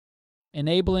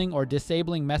Enabling or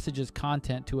disabling Messages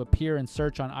content to appear in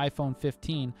search on iPhone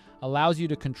 15 allows you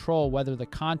to control whether the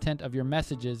content of your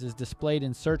messages is displayed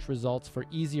in search results for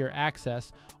easier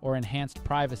access or enhanced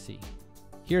privacy.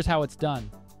 Here's how it's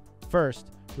done.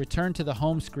 First, return to the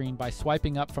home screen by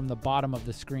swiping up from the bottom of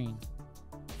the screen.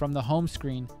 From the home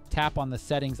screen, tap on the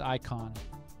Settings icon.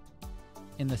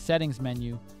 In the Settings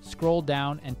menu, scroll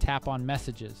down and tap on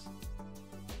Messages.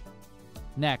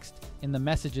 Next, in the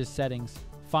Messages settings,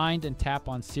 find and tap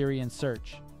on Siri and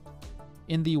search.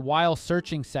 In the While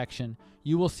Searching section,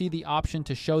 you will see the option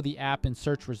to show the app in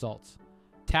search results.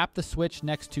 Tap the switch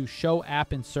next to Show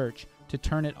App in Search to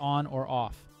turn it on or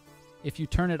off. If you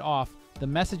turn it off, the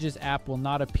Messages app will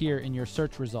not appear in your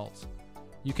search results.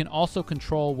 You can also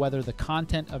control whether the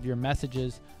content of your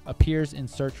messages appears in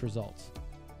search results.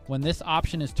 When this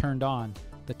option is turned on,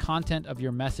 the content of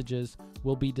your messages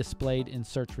will be displayed in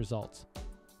search results.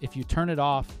 If you turn it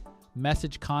off,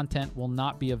 message content will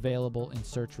not be available in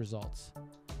search results.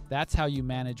 That's how you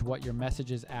manage what your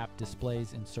Messages app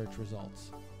displays in search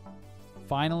results.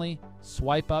 Finally,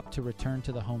 swipe up to return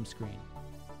to the home screen.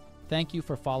 Thank you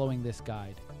for following this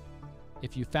guide.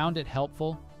 If you found it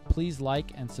helpful, please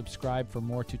like and subscribe for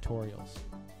more tutorials.